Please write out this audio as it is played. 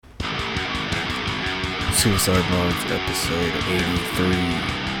Suicide Mods episode 83.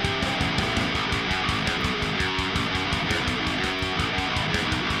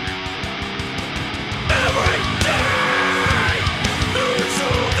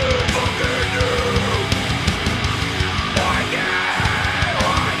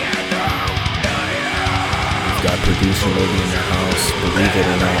 Got producer Logan in the house, believe it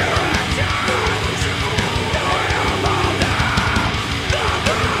or not.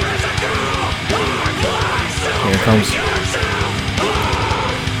 Here it comes.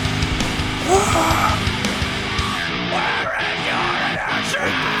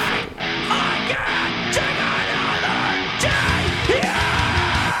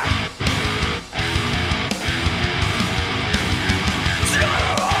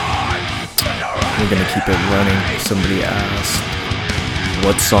 We're gonna keep it running. Somebody asked,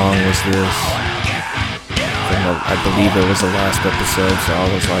 what song was this? I believe it was the last episode, so I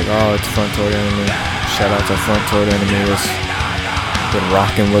was like, oh, it's Front Toward Enemy. Shout out to Front Toward Enemy. It's been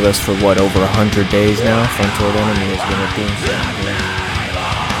rocking with us for what, over 100 days now? Front Toward Enemy has been a theme song here.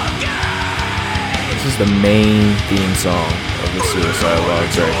 This is the main theme song of the Suicide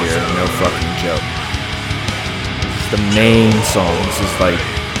Logs right here. No fucking joke. This is the main song. This is like,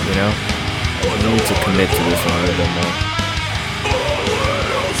 you know, I need to commit to this one a little bit more.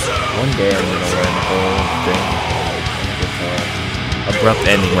 One day I'm gonna learn the whole thing. Abrupt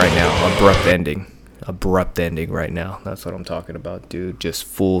ending right now. Abrupt ending right now. That's what I'm talking about, dude. Just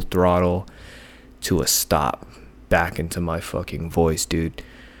full throttle to a stop. Back into my fucking voice, dude.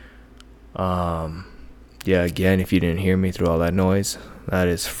 Yeah, again, if you didn't hear me through all that noise, that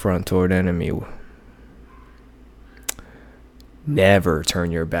is Front Toward Enemy. Never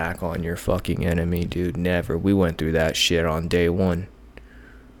turn your back on your fucking enemy, dude. Never. We went through that shit on day one.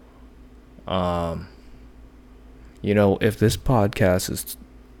 You know, if this podcast has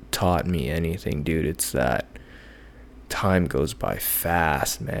taught me anything, dude, it's that time goes by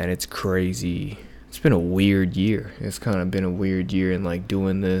fast, man. It's crazy. It's been a weird year. It's kind of been a weird year in like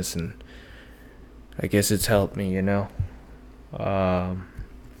doing this, and I guess it's helped me, you know.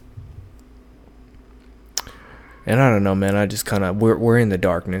 And I don't know, man. I just kind of we're in the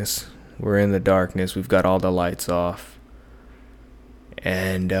darkness. We're in the darkness. We've got all the lights off.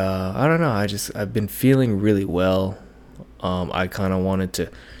 And I don't know. I've been feeling really well. I kind of wanted to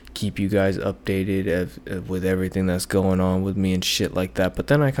keep you guys updated with everything that's going on with me and shit like that. But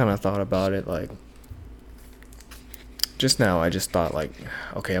then I kind of thought about it, like, just now. I just thought, like,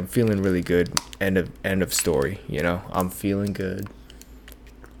 okay, I'm feeling really good. End of story. You know, I'm feeling good.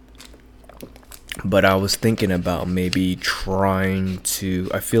 But I was thinking about maybe trying to,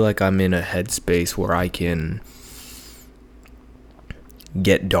 I feel like I'm in a headspace where I can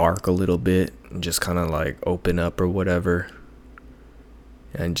get dark a little bit and just kind of like open up or whatever.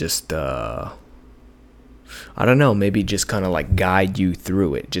 And just, I don't know, maybe just kind of like guide you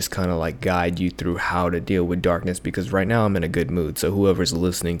through it. Just kind of like guide you through how to deal with darkness. Because right now I'm in a good mood. So whoever's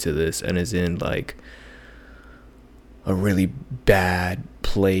listening to this and is in like a really bad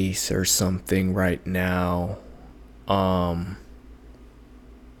place or something right now,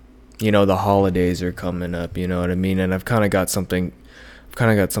 you know, the holidays are coming up, you know what I mean? And I've kind of got something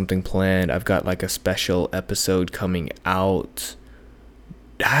planned. I've got like a special episode coming out.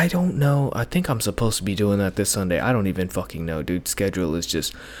 I don't know. I think I'm supposed to be doing that this Sunday. I don't even fucking know, dude. Schedule is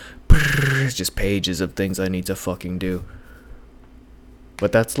just pages of things I need to fucking do.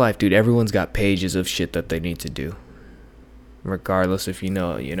 But that's life, dude. Everyone's got pages of shit that they need to do. Regardless if you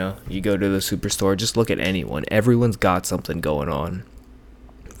know, you go to the superstore, just look at anyone. Everyone's got something going on,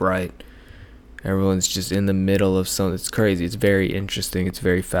 right? Everyone's just in the middle of something. It's crazy. It's very interesting. It's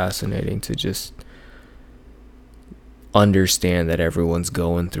very fascinating to just understand that everyone's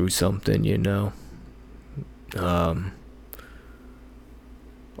going through something, you know.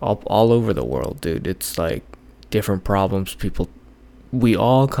 All over the world, dude. It's like different problems. We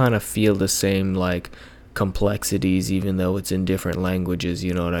all kind of feel the same, like, complexities, even though it's in different languages,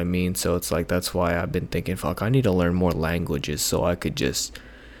 you know what I mean? So it's like, that's why I've been thinking, fuck, I need to learn more languages so I could just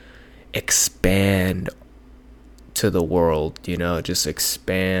expand to the world, you know, just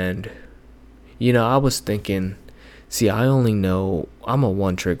expand. You know, I was thinking, see, I'm a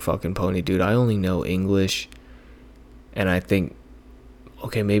one-trick fucking pony, dude. I only know English, and I think,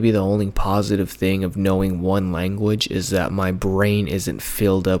 okay, maybe the only positive thing of knowing one language is that my brain isn't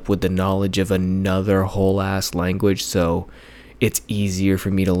filled up with the knowledge of another whole ass language, so it's easier for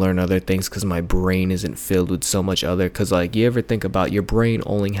me to learn other things because my brain isn't filled with so much other. Because, like, you ever think about your brain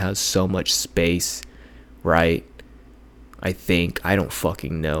only has so much space, right? I think. I don't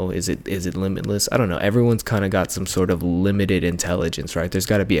fucking know. Is it limitless? I don't know. Everyone's kind of got some sort of limited intelligence, right? There's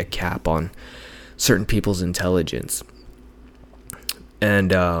got to be a cap on certain people's intelligence.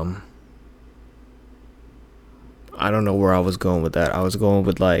 And I don't know where I was going with that. I was going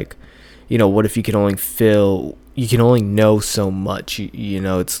with like, what if you can only know so much,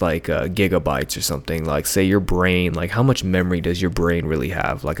 it's like gigabytes or something. Like, say your brain, like how much memory does your brain really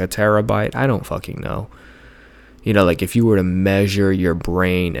have? Like a terabyte? I don't fucking know. Like if you were to measure your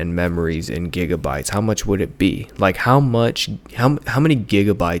brain and memories in gigabytes, how much would it be? Like how many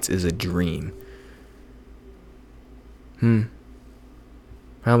gigabytes is a dream?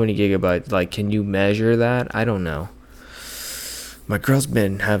 How many gigabytes? Like, can you measure that? I don't know. My girl's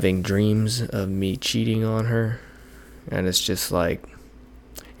been having dreams of me cheating on her. And it's just like,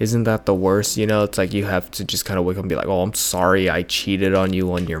 isn't that the worst? It's like you have to just kind of wake up and be like, oh, I'm sorry I cheated on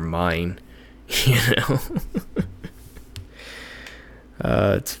you on your mind.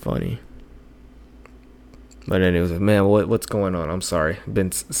 It's funny. But anyways, man, what's going on? I'm sorry.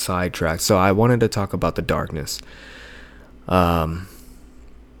 Been sidetracked. So I wanted to talk about the darkness.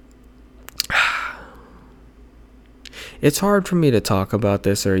 It's hard for me to talk about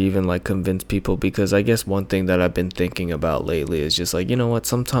this or even like convince people, because I guess one thing that I've been thinking about lately is just like, what,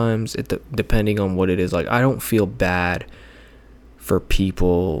 sometimes depending on what it is, like I don't feel bad for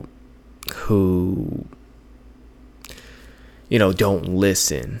people who don't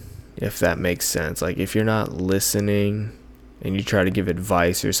listen, if that makes sense. Like if you're not listening and you try to give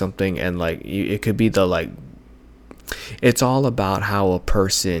advice or something, and like it could be it's all about how a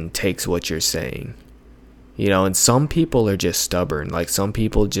person takes what you're saying. And some people are just stubborn. Like some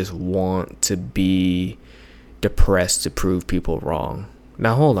people just want to be depressed to prove people wrong.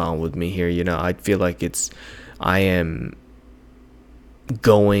 Now hold on with me here. I feel like I am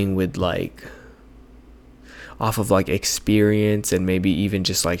going with like off of like experience and maybe even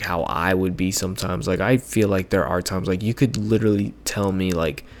just like how I would be sometimes. Like I feel like there are times like you could literally tell me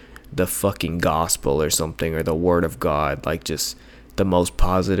like the fucking gospel or something, or the word of God, like just the most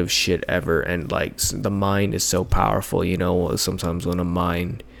positive shit ever, and like the mind is so powerful. Sometimes when a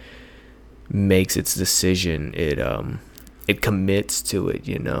mind makes its decision, it commits to it.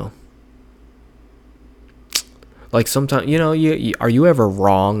 Like sometimes are you ever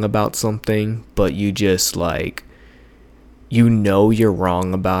wrong about something, but you just like you're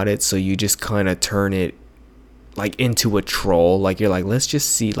wrong about it, so you just kind of turn it like into a troll. Like you're like, let's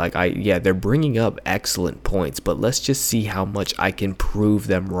just see, like they're bringing up excellent points, but let's just see how much I can prove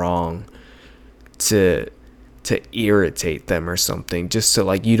them wrong to irritate them or something, just so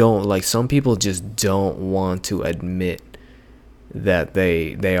like you don't, like some people just don't want to admit that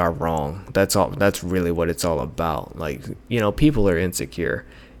they are wrong. That's really what it's all about. Like people are insecure,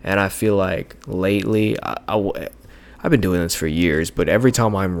 and I feel like lately I've been doing this for years, but every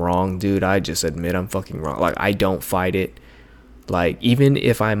time I'm wrong, dude, I just admit I'm fucking wrong. Like, I don't fight it. Like, even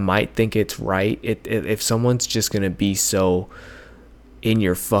if I might think it's right, if someone's just gonna be so in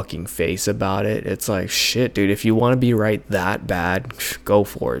your fucking face about it, it's like, shit, dude, if you want to be right that bad, go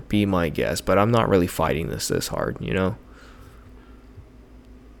for it. Be my guest. But I'm not really fighting this hard,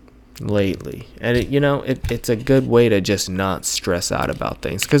 lately. And it's a good way to just not stress out about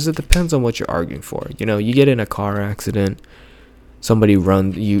things, because it depends on what you're arguing for. You get in a car accident, somebody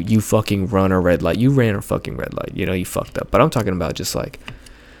you fucking run a red light, you ran a fucking red light, you fucked up. But I'm talking about just like,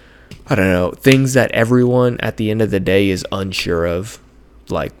 I don't know, things that everyone at the end of the day is unsure of,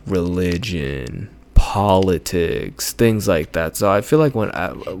 like religion, politics, things like that. So I feel like when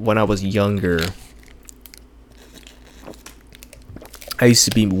I was younger, I used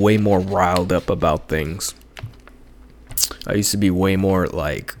to be way more riled up about things. I used to be way more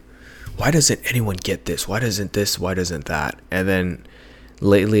like, why doesn't anyone get this? Why doesn't this? Why doesn't that? And then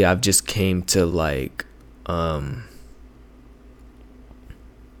lately I've just came to like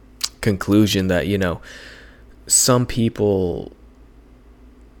conclusion that, some people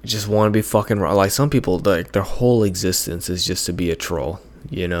just want to be fucking wrong. Like some people, like their whole existence is just to be a troll.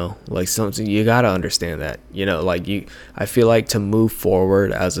 Like something, you gotta understand that, like I feel like to move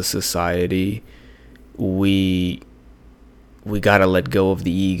forward as a society, we gotta let go of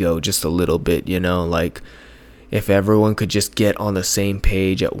the ego just a little bit, like if everyone could just get on the same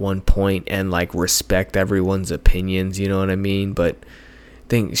page at one point and like respect everyone's opinions, you know what I mean? But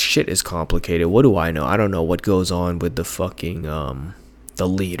shit is complicated. What do I know? I don't know what goes on with the fucking the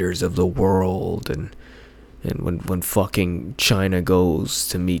leaders of the world, and when fucking China goes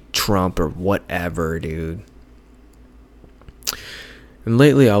to meet Trump or whatever, dude. And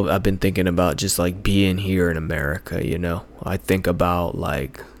lately I've been thinking about just like being here in America, I think about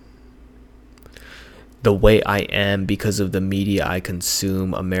like the way I am because of the media I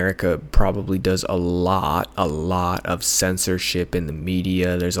consume. America probably does a lot of censorship in the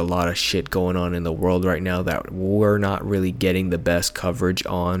media. There's a lot of shit going on in the world right now that we're not really getting the best coverage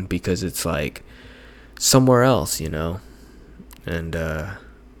on because it's like somewhere else, you know? And,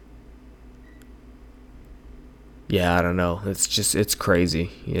 yeah, I don't know. It's crazy.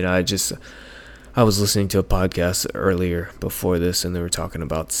 You know, I was listening to a podcast earlier before this, and they were talking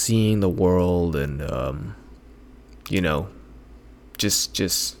about seeing the world and, you know,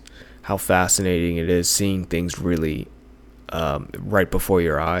 just how fascinating it is seeing things really right before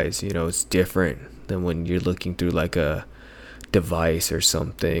your eyes. You know, it's different than when you're looking through like a device or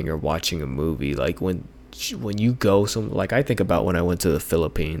something or watching a movie. Like when you go like I think about when I went to the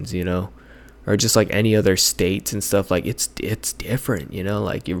Philippines, you know, or just like any other states and stuff. Like it's different, you know,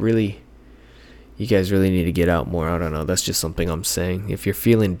 like you guys really need to get out more. I don't know. That's just something I'm saying. If you're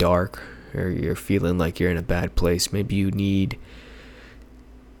feeling dark or you're feeling like you're in a bad place, maybe you need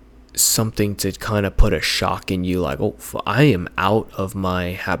something to kind of put a shock in you. Like, oh, I am out of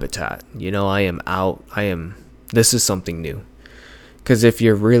my habitat. You know, this is something new. Because if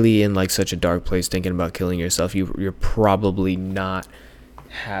you're really in like such a dark place thinking about killing yourself, you're probably not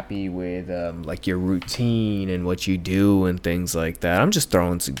happy with like your routine and what you do and things like that. I'm just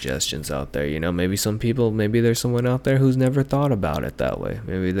throwing suggestions out there, you know. Maybe there's someone out there who's never thought about it that way.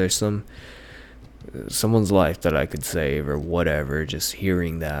 Maybe there's someone's life that I could save or whatever, just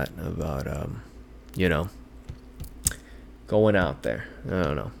hearing that about you know, going out there. I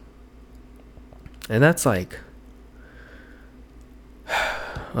don't know. And that's like,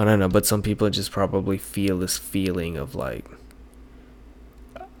 I don't know, but some people just probably feel this feeling of like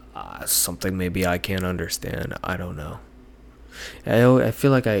something maybe I can't understand. I don't know. I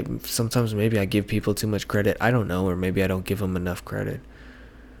feel like sometimes maybe I give people too much credit. I don't know, or maybe I don't give them enough credit.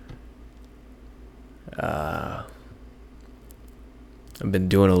 I've been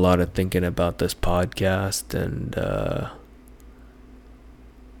doing a lot of thinking about this podcast, and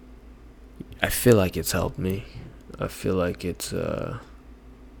I feel like it's helped me. I feel like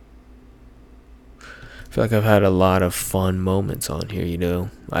I've had a lot of fun moments on here, you know.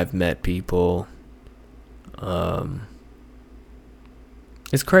 I've met people.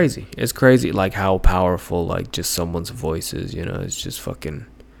 It's crazy. It's crazy, like, how powerful, like, just someone's voice is, you know. It's just fucking...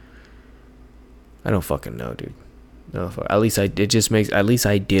 I don't fucking know, dude. No, at least at least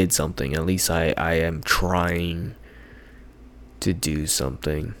I did something. At least I am trying to do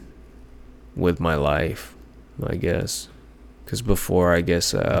something with my life, I guess. Because before, I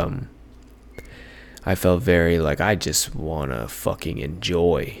guess, I felt very like I just want to fucking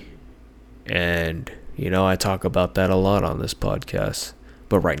enjoy. And, you know, I talk about that a lot on this podcast.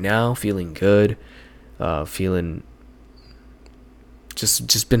 But right now, feeling good, feeling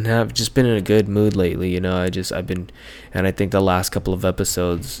just been in a good mood lately, you know. I've been, and I think the last couple of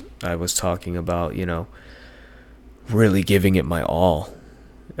episodes I was talking about, you know, really giving it my all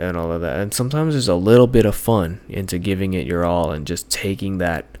and all of that. And sometimes there's a little bit of fun into giving it your all and just taking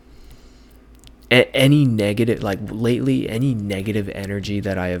that any negative, like lately, any negative energy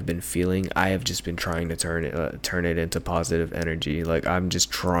that I have been feeling, I have just been trying to turn it into positive energy. Like I'm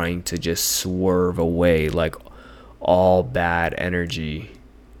just trying to just swerve away like all bad energy.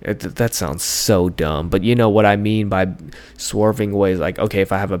 That sounds so dumb, but you know what I mean by swerving away. Like, okay,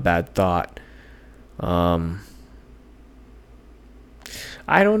 if I have a bad thought, I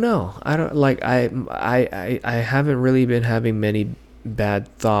don't know. I don't like I haven't really been having many bad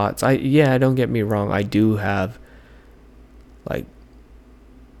thoughts. Don't get me wrong, I do have, like,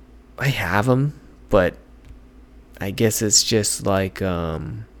 I have them, but I guess it's just like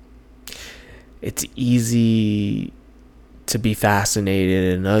it's easy to be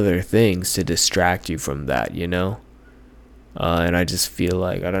fascinated in other things to distract you from that, you know. And I just feel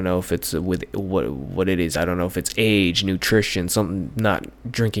like, I don't know if it's with what it is. I don't know if it's age, nutrition, something, not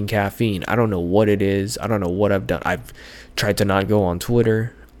drinking caffeine. I don't know what it is. I don't know what I've done. I've tried to not go on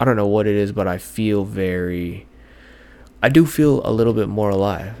Twitter. I don't know what it is, but I do feel a little bit more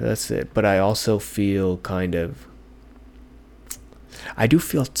alive. That's it. But I also feel I do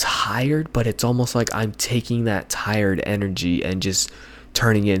feel tired, but it's almost like I'm taking that tired energy and just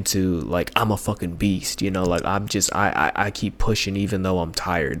turning into like I'm a fucking beast, you know. Like I keep pushing even though I'm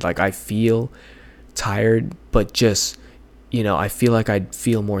tired. Like I feel tired, but just, you know, I feel like I'd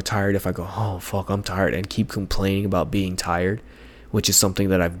feel more tired if I go, oh fuck, I'm tired, and keep complaining about being tired, which is something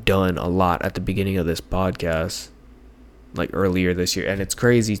that I've done a lot at the beginning of this podcast, like earlier this year. And it's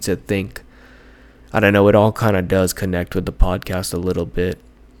crazy to think, I don't know, it all kind of does connect with the podcast a little bit.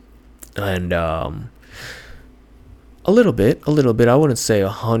 And a little bit. I wouldn't say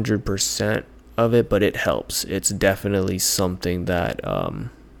 100%. of it, but it helps. It's definitely something that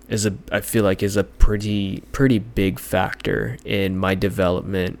I feel like is a pretty big factor in my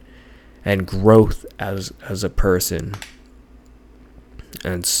development and growth as a person.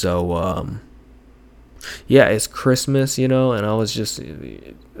 And so yeah, it's Christmas, and I was just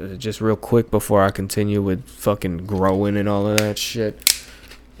real quick before I continue with fucking growing and all of that shit.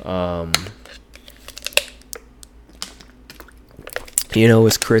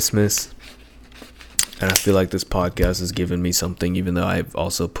 It's Christmas, and I feel like this podcast has given me something, even though I've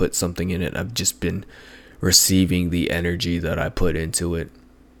also put something in it. I've just been receiving the energy that I put into it.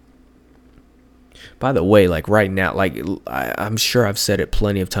 By the way, like right now, like I'm sure I've said it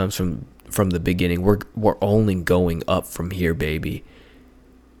plenty of times from the beginning, we're only going up from here, baby.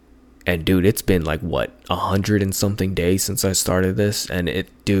 And dude, it's been like what, 100 and something days since I started this, and it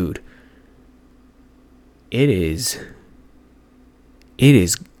is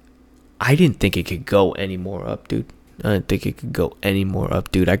I didn't think it could go any more up, dude. I didn't think it could go any more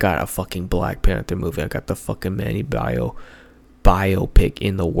up, dude. I got a fucking Black Panther movie. I got the fucking Manny biopic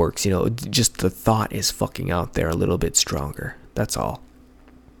in the works. Just the thought is fucking out there a little bit stronger. That's all.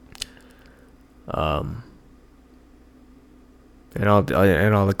 And all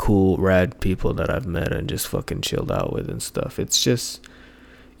the cool rad people that I've met and just fucking chilled out with and stuff. It's just,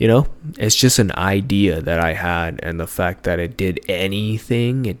 it's just an idea that I had, and the fact that it did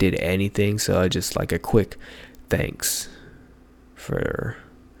anything. So I just like a quick thanks for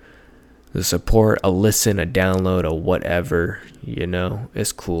the support, a listen, a download, a whatever,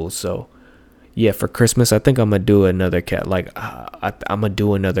 it's cool. So yeah, for Christmas, I think I'm gonna do another I'm gonna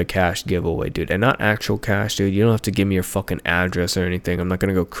do another cash giveaway, dude. And not actual cash, dude. You don't have to give me your fucking address or anything. I'm not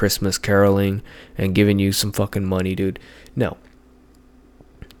gonna go Christmas caroling and giving you some fucking money, dude. No.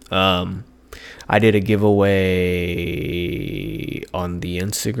 I did a giveaway on the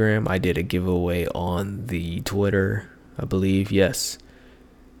Instagram. I did a giveaway on the Twitter, I believe. Yes.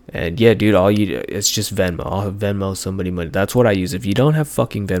 And yeah, dude, it's just Venmo. I'll Venmo somebody money. That's what I use. If you don't have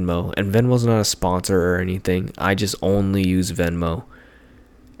fucking Venmo, and Venmo's not a sponsor or anything, I just only use Venmo.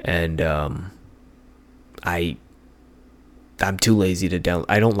 And I'm too lazy to download.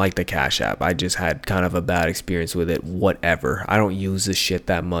 I don't like the Cash App. I just had kind of a bad experience with it. Whatever. I don't use this shit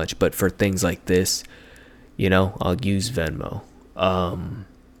that much, but for things like this, I'll use Venmo. What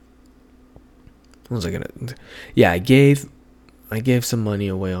was I gonna? Yeah, I gave some money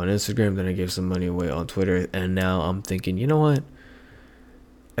away on Instagram, then I gave some money away on Twitter, and now I'm thinking, you know what?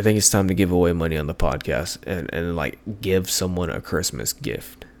 I think it's time to give away money on the podcast and like give someone a Christmas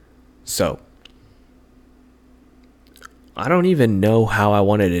gift. So I don't even know how I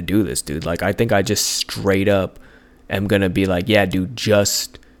wanted to do this, dude. Like, I think I just straight up am gonna be like, yeah, dude,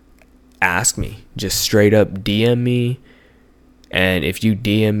 just ask me. Just straight up DM me, and if you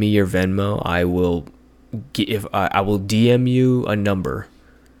DM me your Venmo, I will DM you a number.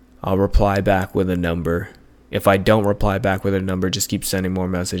 I'll reply back with a number. If I don't reply back with a number, just keep sending more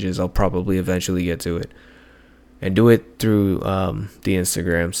messages. I'll probably eventually get to it. And do it through the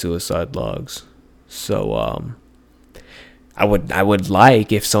Instagram Suicide Logs. So I would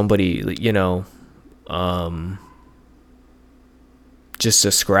like if somebody, just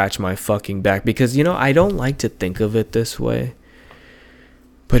to scratch my fucking back, because I don't like to think of it this way.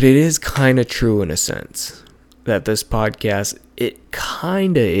 But it is kind of true in a sense that this podcast, it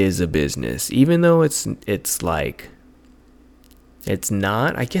kind of is a business, even though it's like, it's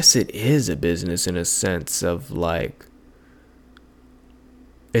not. I guess it is a business in a sense of like,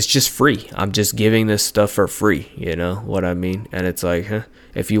 it's just free. I'm just giving this stuff for free, you know what I mean? And it's like,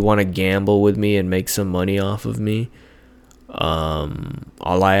 if you want to gamble with me and make some money off of me,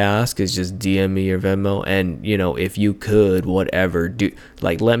 all I ask is just DM me your Venmo, and if you could, whatever, do,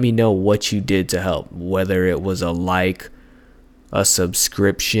 like, let me know what you did to help, whether it was a like, a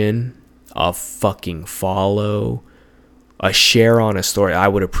subscription, a fucking follow, a share on a story. I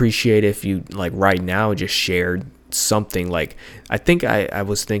would appreciate if you, like, right now just shared something. Like, I think I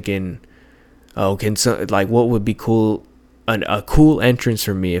was thinking, what would be cool, a cool entrance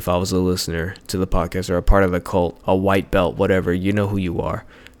for me if I was a listener to the podcast or a part of the cult, a white belt, whatever. You know who you are.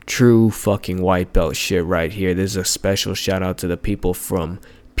 True fucking white belt shit right here. There's a special shout out to the people from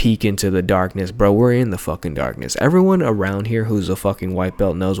Peek Into the Darkness. Bro, we're in the fucking darkness. Everyone around here who's a fucking white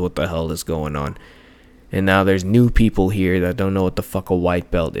belt knows what the hell is going on. And now there's new people here that don't know what the fuck a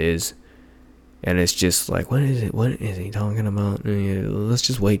white belt is. And it's just like, what is it? What is he talking about? Let's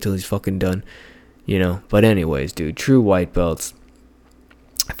just wait till he's fucking done. But anyways, dude, true white belts.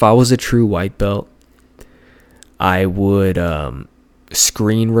 If I was a true white belt, I would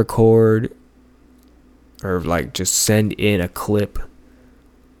screen record or like just send in a clip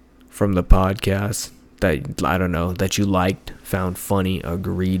from the podcast that, I don't know, that you liked, found funny,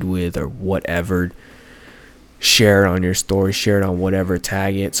 agreed with, or whatever. Share it on your story, share it on whatever,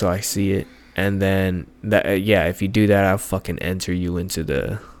 tag it so I see it. And then that, yeah, if you do that, I'll fucking enter you into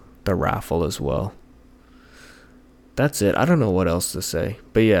the raffle as well. That's it. I don't know what else to say,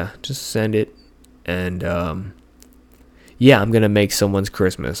 but yeah, just send it. And yeah, I'm gonna make someone's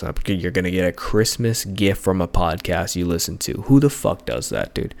Christmas. You're gonna get a Christmas gift from a podcast you listen to. Who the fuck does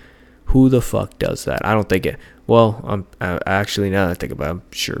that, dude? Who the fuck does that? I don't think it. Well, I'm actually, now that I think about it, I'm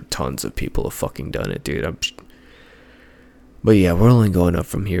sure tons of people have fucking done it, dude. But yeah, we're only going up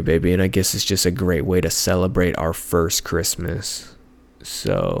from here, baby. And I guess it's just a great way to celebrate our first Christmas.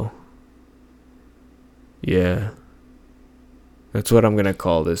 So yeah, that's what I'm gonna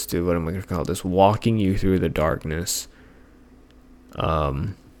call this, dude. What am I gonna call this? Walking you through the darkness.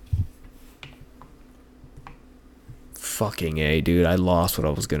 Fucking A, dude. I lost what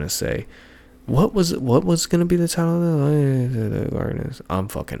I was gonna say. What was gonna be the title of the darkness? I'm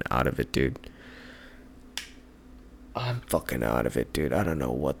fucking out of it, dude. I don't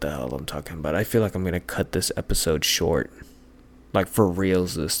know what the hell I'm talking about. I feel like I'm gonna cut this episode short. Like, for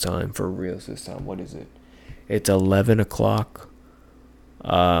reals this time. What is it? It's 11 o'clock.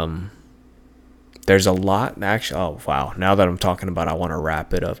 There's a lot, actually. Oh, wow. Now that I'm talking about it, I want to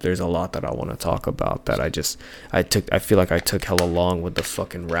wrap it up. There's a lot that I want to talk about that I feel like I took hella long with the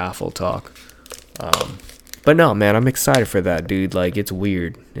fucking raffle talk. But no, man, I'm excited for that, dude. Like, it's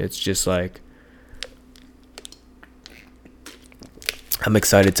weird. It's just like, I'm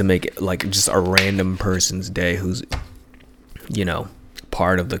excited to make it like just a random person's day who's, you know,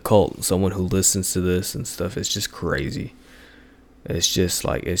 part of the cult. Someone who listens to this and stuff. It's just crazy. It's just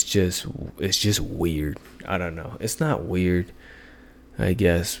like, it's just weird. I don't know. It's not weird, I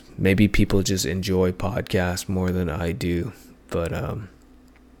guess. Maybe people just enjoy podcasts more than I do. But I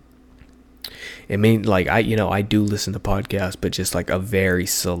mean, like, I do listen to podcasts, but just like a very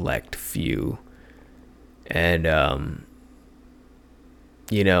select few. And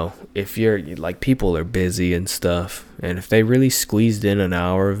you know, if you're like, people are busy and stuff, and if they really squeezed in an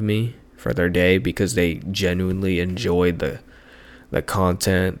hour of me for their day because they genuinely enjoyed the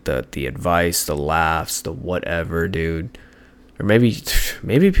content, the advice, the laughs, the whatever, dude. Or maybe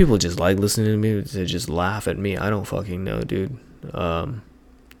people just like listening to me to just laugh at me. I don't fucking know, dude.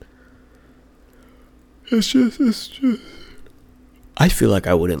 It's just. I feel like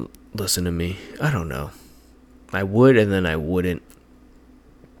I wouldn't listen to me. I don't know. I would, and then I wouldn't.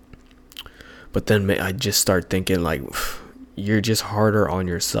 But then I just start thinking, like, you're just harder on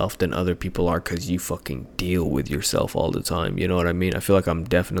yourself than other people are because you fucking deal with yourself all the time. You know what I mean? I feel like I'm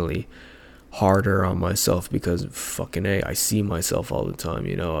definitely harder on myself because fucking A, I see myself all the time.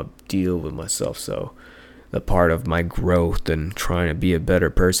 You know, I deal with myself. So the part of my growth and trying to be a better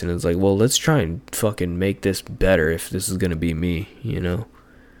person is like, well, let's try and fucking make this better if this is going to be me, you know?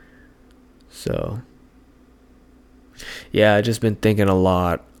 So yeah, I just been thinking a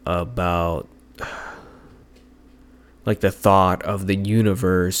lot about, like, the thought of the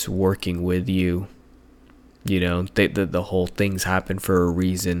universe working with you. You know, the whole things happen for a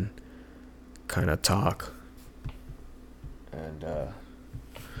reason kind of talk. And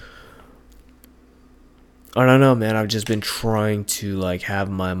I don't know, man. I've just been trying to, like, have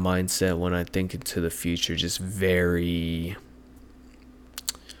my mindset when I think into the future just very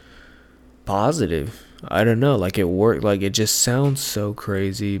positive. I don't know, like, it worked. Like, it just sounds so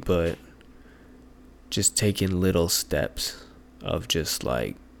crazy, but just taking little steps of just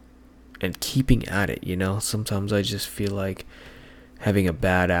like, and keeping at it, you know? Sometimes I just feel like having a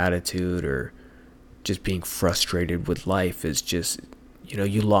bad attitude or just being frustrated with life is just, you know,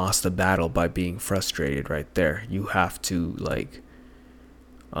 you lost the battle by being frustrated right there. You have to, like,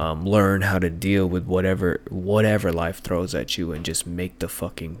 learn how to deal with whatever life throws at you and just make the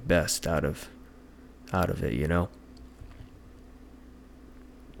fucking best out of it, you know?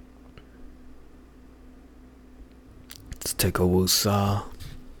 Let's take a woosah.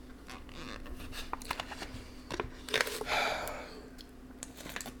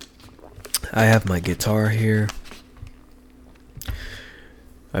 I have my guitar here.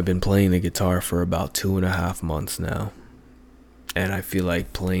 I've been playing the guitar for about 2.5 months now. And I feel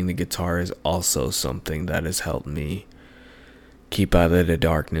like playing the guitar is also something that has helped me keep out of the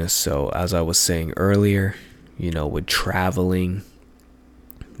darkness. So as I was saying earlier, you know, with traveling,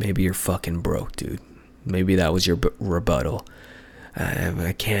 maybe you're fucking broke, dude. Maybe that was your rebuttal.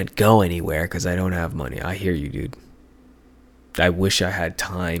 I can't go anywhere because I don't have money. I hear you, dude. I wish I had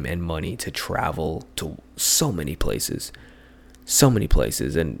time and money to travel to so many places.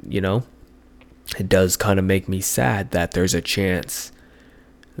 And, you know, it does kind of make me sad that there's a chance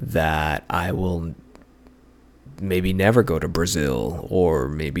that I will maybe never go to Brazil, or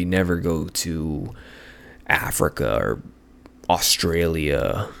maybe never go to Africa or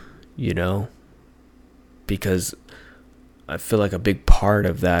Australia, you know? Because I feel like a big part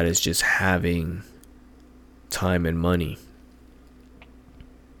of that is just having time and money.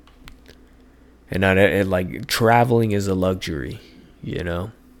 And not like traveling is a luxury, you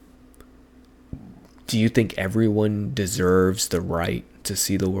know? Do you think everyone deserves the right to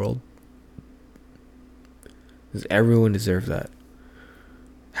see the world? Does everyone deserve that?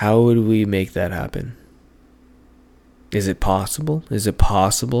 How would we make that happen? Is it possible? Is it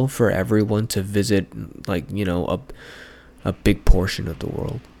possible for everyone to visit, like, you know, a big portion of the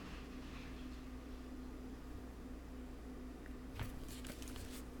world?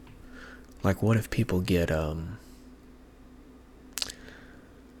 Like, what if people get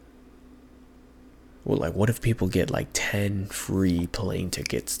what if people get like 10 free plane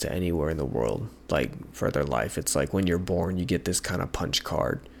tickets to anywhere in the world, like, for their life? It's like when you're born, you get this kind of punch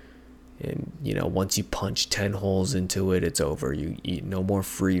card. And, you know, once you punch 10 holes into it, it's over. You eat no more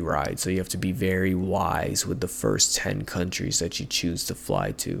free rides. So you have to be very wise with the first 10 countries that you choose to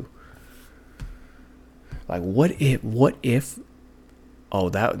fly to. Like, what if oh,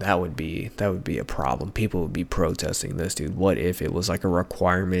 that would be a problem. People would be protesting this, dude. What if it was like a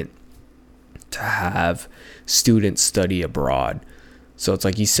requirement to have students study abroad? So it's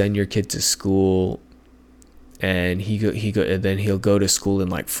like you send your kid to school, and and then he'll go to school in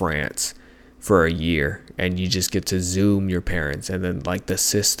like France for a year, and you just get to Zoom your parents, and then like the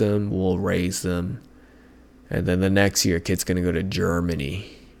system will raise them, and then the next year kid's gonna go to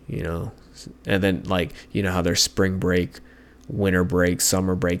Germany, you know, and then, like, you know how there's spring break, winter break,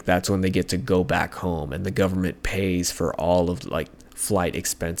 summer break, that's when they get to go back home, and the government pays for all of like flight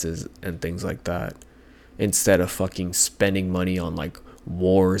expenses and things like that, instead of fucking spending money on like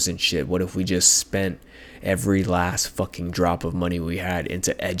wars and shit. What if we just spent every last fucking drop of money we had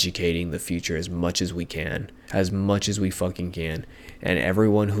into educating the future as much as we can, as much as we fucking can, and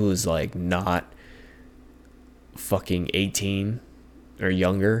everyone who is like not fucking 18 or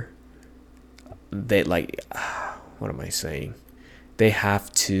younger, they like, what am I saying? They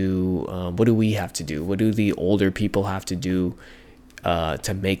have to, what do we have to do? What do the older people have to do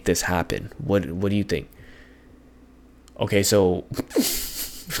to make this happen? What do you think? Okay, so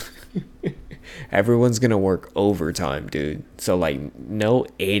everyone's gonna work overtime, dude. So like no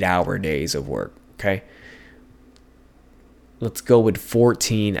 8-hour days of work, okay? Let's go with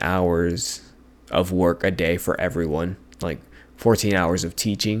 14 hours of work a day for everyone. Like 14 hours of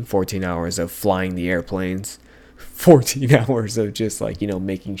teaching, 14 hours of flying the airplanes, 14 hours of just like, you know,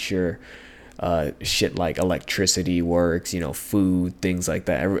 making sure shit like electricity works, you know, food, things like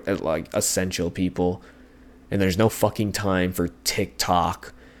that, like essential people. And there's no fucking time for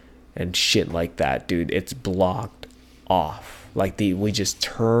TikTok and shit like that, dude. It's blocked off. Like we just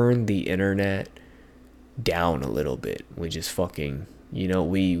turn the internet down a little bit. We just fucking, you know,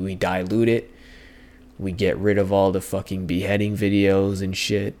 we dilute it. We get rid of all the fucking beheading videos and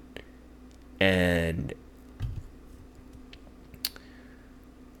shit. And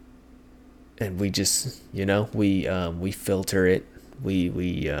we just, you know, we filter it.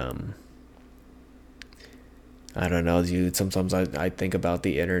 We I don't know, dude. Sometimes I think about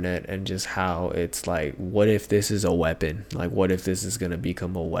the internet and just how it's like, what if this is a weapon? Like, what if this is gonna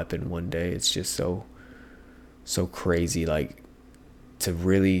become a weapon one day? It's just so crazy, like, to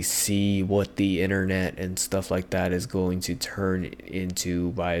really see what the internet and stuff like that is going to turn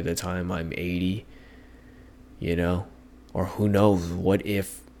into by the time I'm 80, you know? Or who knows, what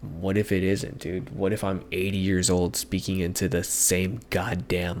if it isn't, dude? What if I'm 80 years old speaking into the same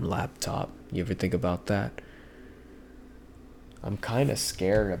goddamn laptop? You ever think about that? I'm kind of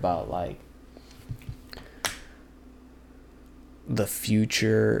scared about like the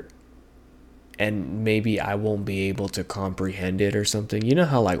future, and maybe I won't be able to comprehend it or something. You know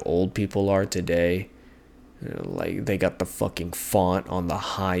how like old people are today? You know, like they got the fucking font on the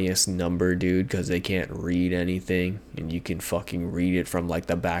highest number, dude, because they can't read anything, and you can fucking read it from like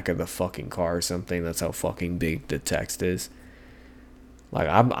the back of the fucking car or something. That's how fucking big the text is. Like,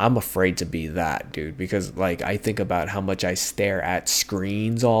 I'm afraid to be that, dude, because like I think about how much I stare at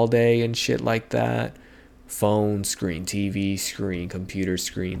screens all day and shit like that. Phone screen, TV screen, computer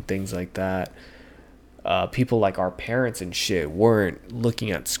screen, things like that. People like our parents and shit weren't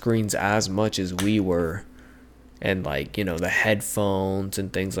looking at screens as much as we were. And like, you know, the headphones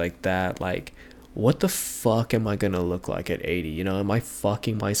and things like that. Like, what the fuck am I gonna look like at 80? You know, am I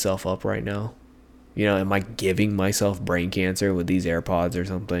fucking myself up right now? You know, am I giving myself brain cancer with these AirPods or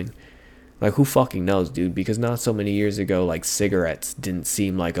something? Like, who fucking knows, dude? Because not so many years ago, like, cigarettes didn't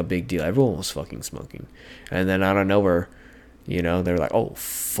seem like a big deal. Everyone was fucking smoking. And then out of nowhere, you know, they're like, oh,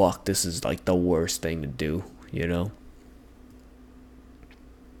 fuck, this is, like, the worst thing to do, you know?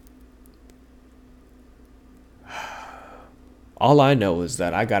 All I know is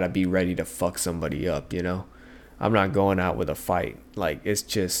that I gotta be ready to fuck somebody up, you know? I'm not going out with a fight. Like, it's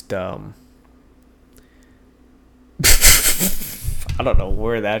just, I don't know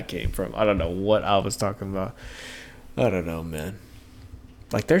where that came from. I don't know what I was talking about. I don't know, man.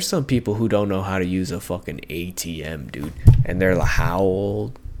 Like, there's some people who don't know how to use a fucking ATM, dude. And they're like, how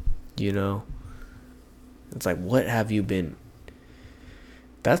old? You know? It's like, what have you been?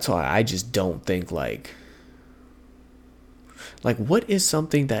 That's why I just don't think, like, what is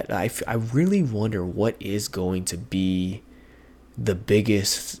something that I really wonder what is going to be the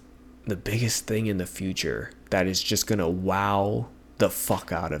biggest thing in the future that is just gonna wow the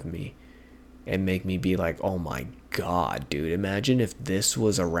fuck out of me and make me be like, oh my god, dude, imagine if this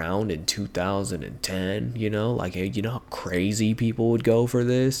was around in 2010, you know, like, hey, you know how crazy people would go for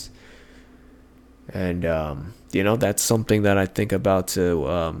this. And you know, that's something that I think about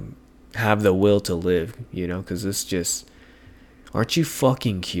to have the will to live, you know, because it's just, aren't you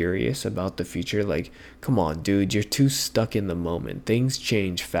fucking curious about the future? Like, come on, dude, you're too stuck in the moment. Things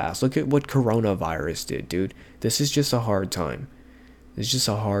change fast. Look at what coronavirus did, dude. This is just a hard time. It's just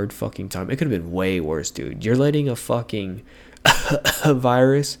a hard fucking time. It could have been way worse, dude. You're letting a fucking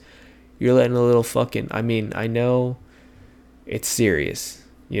virus, you're letting a little fucking, I mean, I know it's serious.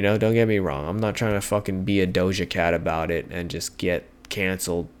 You know, don't get me wrong. I'm not trying to fucking be a Doja Cat about it and just get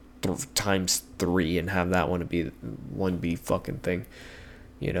canceled times 3 and have that one be fucking thing,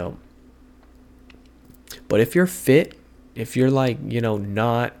 you know. But if you're fit, if you're like, you know,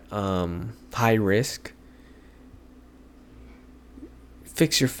 not high risk,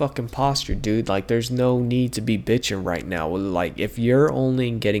 fix your fucking posture, dude. Like, there's no need to be bitching right now. Like, if you're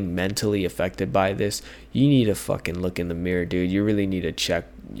only getting mentally affected by this, you need to fucking look in the mirror, dude. You really need to check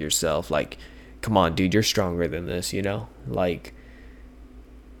yourself. Like, come on, dude, you're stronger than this, you know. Like,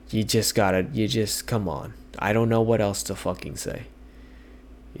 you just come on. I don't know what else to fucking say.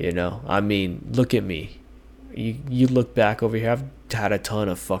 You know, I mean, look at me. You look back over here, I've had a ton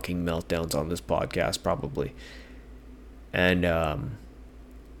of fucking meltdowns on this podcast, probably. And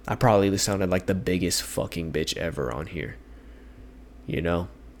I probably sounded like the biggest fucking bitch ever on here. You know?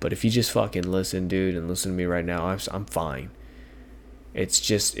 But if you just fucking listen, dude, and listen to me right now, I'm fine.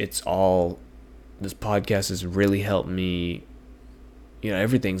 It's all, this podcast has really helped me. You know,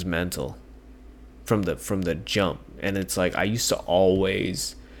 everything's mental from the jump. And it's like, I used to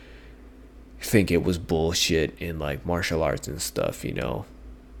always think it was bullshit in like martial arts and stuff, you know.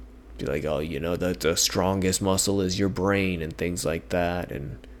 Be like, oh, you know, the strongest muscle is your brain and things like that.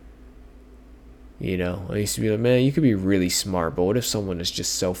 And, you know, I used to be like, man, you could be really smart, but what if someone is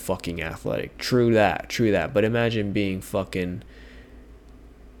just so fucking athletic? True that. But imagine being fucking,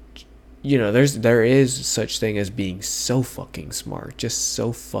 you know, there is such thing as being so fucking smart, just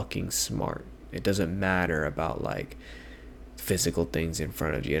so fucking smart. It doesn't matter about like physical things in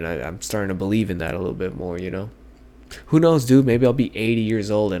front of you, and I'm starting to believe in that a little bit more, you know. Who knows, dude? Maybe I'll be 80 years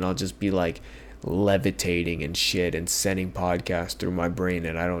old and I'll just be like levitating and shit and sending podcasts through my brain,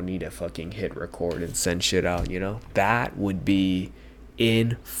 and I don't need to fucking hit record and send shit out, you know. That would be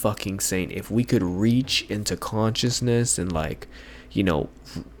in fucking insane if we could reach into consciousness and like, you know,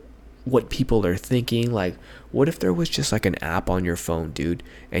 what people are thinking. Like, what if there was just like an app on your phone, dude,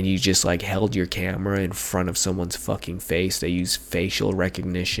 and you just like held your camera in front of someone's fucking face? They use facial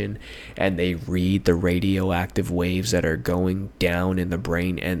recognition and they read the radioactive waves that are going down in the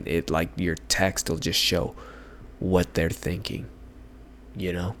brain, and it, like, your text will just show what they're thinking,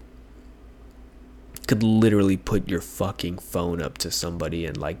 you know. Could literally put your fucking phone up to somebody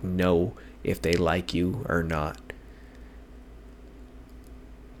and like know if they like you or not.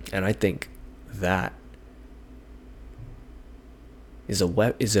 And I think that is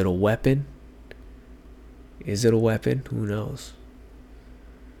is it a weapon? Is it a weapon? Who knows?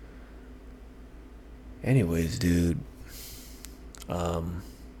 Anyways, dude.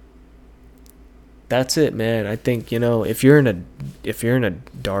 That's it, man. I think, you know, if you're in a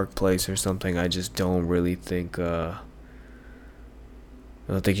dark place or something, I just don't really think I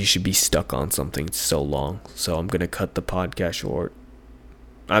don't think you should be stuck on something so long. So I'm gonna cut the podcast short.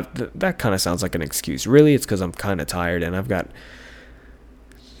 That kind of sounds like an excuse. Really, it's because I'm kind of tired and I've got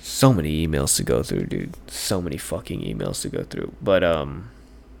so many emails to go through, dude. So many fucking emails to go through. But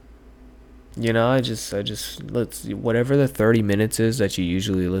you know, I just let's, whatever the 30 minutes is that you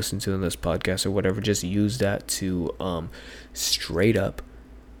usually listen to in this podcast or whatever, just use that to straight up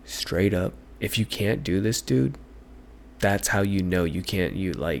straight up, if you can't do this, dude, that's how you know you can't.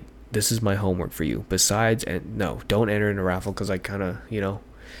 You like, this is my homework for you. Besides, and no, don't enter in a raffle, because I kind of,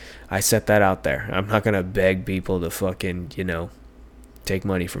 I set that out there. I'm not gonna beg people to fucking, take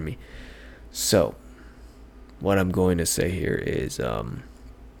money from me. So what I'm going to say here is,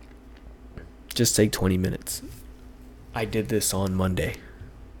 just take 20 minutes. I did this on Monday.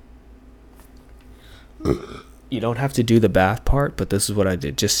 You don't have to do the bath part, but this is what I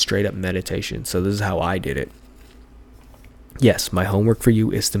did. Just straight up meditation. So this is how I did it. Yes, my homework for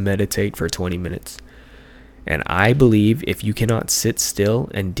you is to meditate for 20 minutes. And I believe if you cannot sit still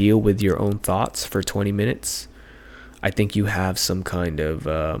and deal with your own thoughts for 20 minutes, I think you have some kind of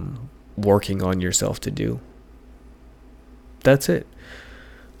working on yourself to do. That's it.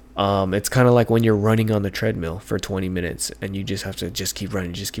 It's kind of like when you're running on the treadmill for 20 minutes and you just have to just keep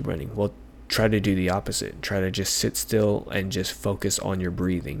running. Well, try to do the opposite. Try to just sit still and just focus on your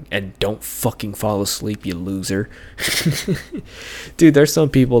breathing. And don't fucking fall asleep, you loser. Dude, there's some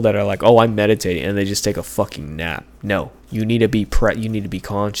people that are like, oh, I'm meditating, and they just take a fucking nap. No, you need to be you need to be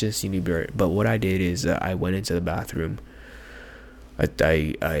conscious. You need to be. But what I did is I went into the bathroom.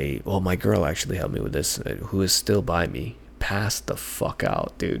 Well, my girl actually helped me with this, who is still by me. Passed the fuck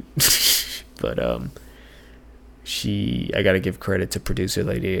out, dude. But I gotta give credit to producer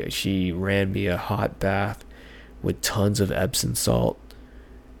lady. She ran me a hot bath with tons of Epsom salt,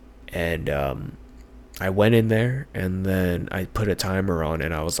 and I went in there, and then I put a timer on,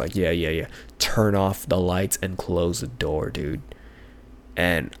 and I was like, yeah, turn off the lights and close the door, dude.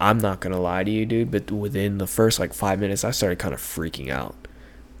 And I'm not gonna lie to you, dude, but within the first like 5 minutes, I started kind of freaking out.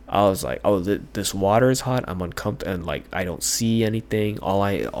 I was like, oh, this water is hot. I'm uncomfortable, and like I don't see anything.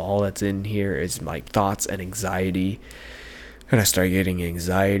 All that's in here is my thoughts and anxiety. And I started getting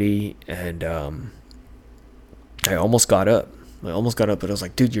anxiety, and I almost got up. But I was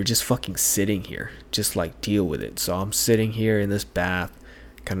like, dude, you're just fucking sitting here. Just like deal with it. So I'm sitting here in this bath,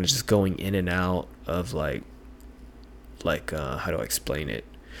 kind of just going in and out of like how do I explain it?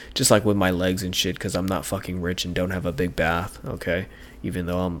 Just like with my legs and shit, because I'm not fucking rich and don't have a big bath, okay? Even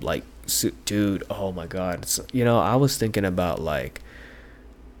though I'm like, dude, oh my god. I was thinking about like,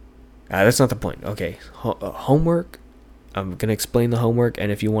 that's not the point. Okay, homework. I'm gonna explain the homework,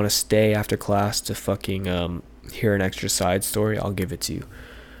 and if you want to stay after class to fucking hear an extra side story, I'll give it to you.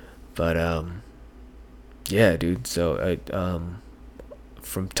 But yeah, dude. So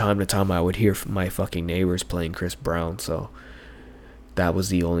from time to time I would hear my fucking neighbors playing Chris Brown, so that was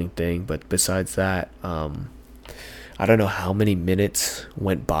the only thing. But besides that, I don't know how many minutes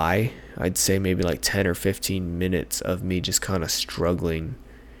went by. I'd say maybe like 10 or 15 minutes of me just kind of struggling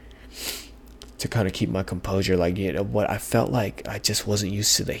to kind of keep my composure. Like, what I felt like I just wasn't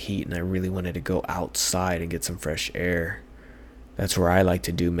used to the heat, and I really wanted to go outside and get some fresh air. That's where I like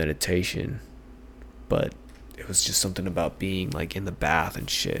to do meditation. But it was just something about being like in the bath and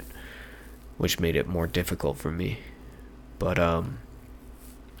shit, which made it more difficult for me. But I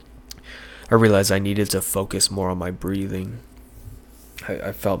realized I needed to focus more on my breathing.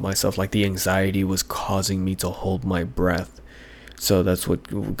 I felt myself like the anxiety was causing me to hold my breath. So that's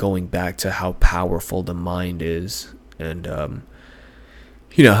what, going back to how powerful the mind is, and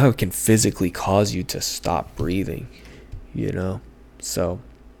how it can physically cause you to stop breathing, So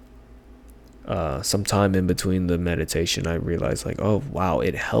sometime in between the meditation, I realized like, oh wow,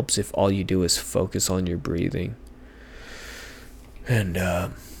 it helps if all you do is focus on your breathing. And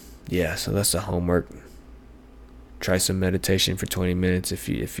yeah, so that's the homework. Try some meditation for 20 minutes. If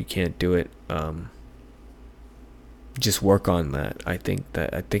you can't do it, just work on that. I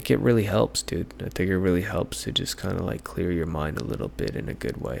think it really helps, dude. I think it really helps to just kind of like clear your mind a little bit in a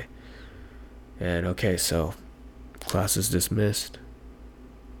good way. And okay, so class is dismissed.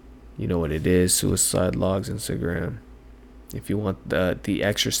 You know what it is, Suicide Logs Instagram. If you want the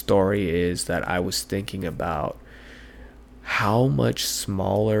extra story, is that I was thinking about how much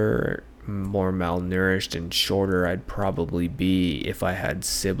smaller, more malnourished, and shorter I'd probably be if I had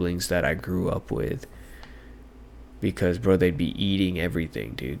siblings that I grew up with. Because, bro, they'd be eating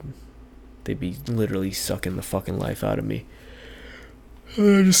everything, dude. They'd be literally sucking the fucking life out of me.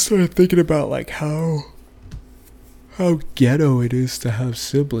 And I just started thinking about like how ghetto it is to have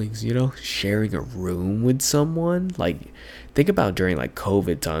siblings, sharing a room with someone. Like, think about during like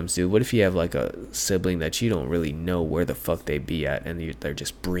COVID times, dude. What if you have like a sibling that you don't really know where the fuck they be at, and they're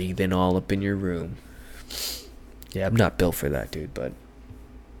just breathing all up in your room? Yeah, I'm not built for that, dude, but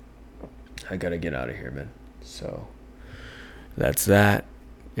I gotta get out of here, man. So that's that.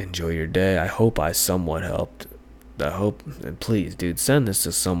 Enjoy your day. I hope I somewhat helped. And please, dude, send this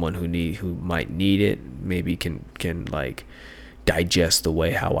to someone who might need it. Maybe can like digest the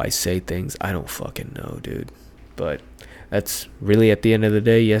way how I say things. I don't fucking know, dude. But that's really, at the end of the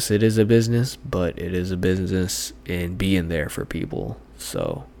day, yes, it is a business, but it is a business in being there for people.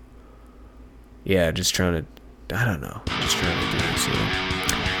 So yeah, just trying to, I don't know, just trying to do this here.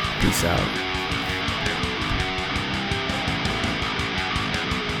 Peace out.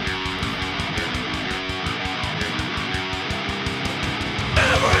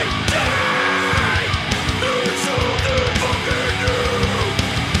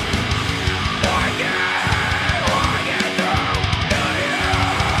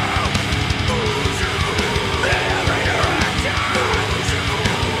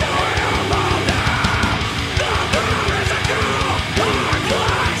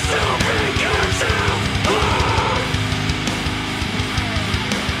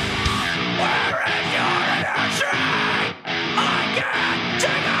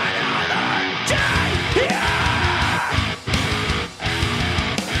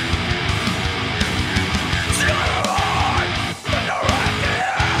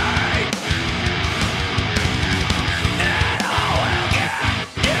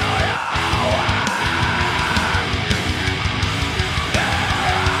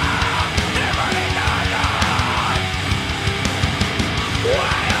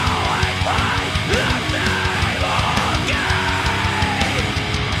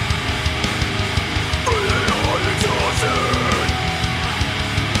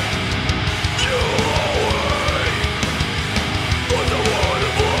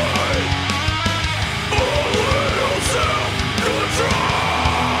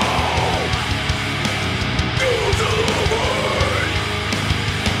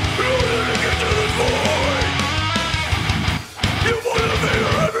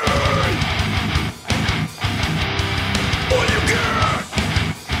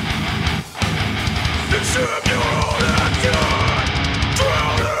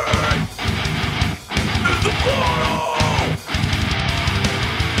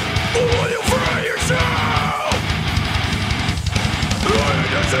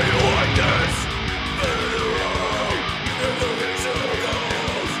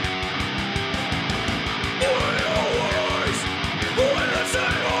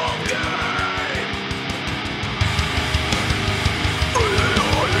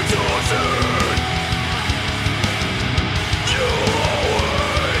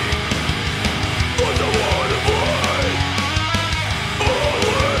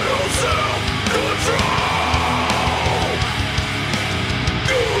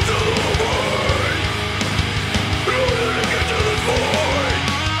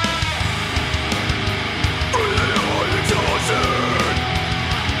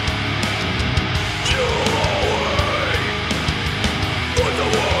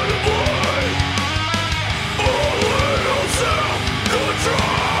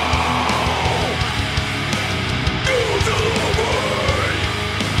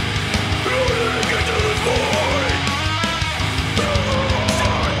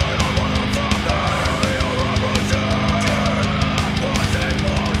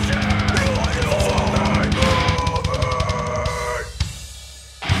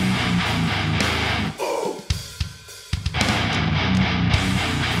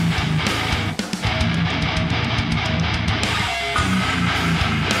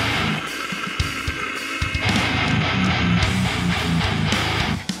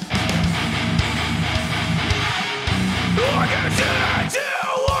 I can see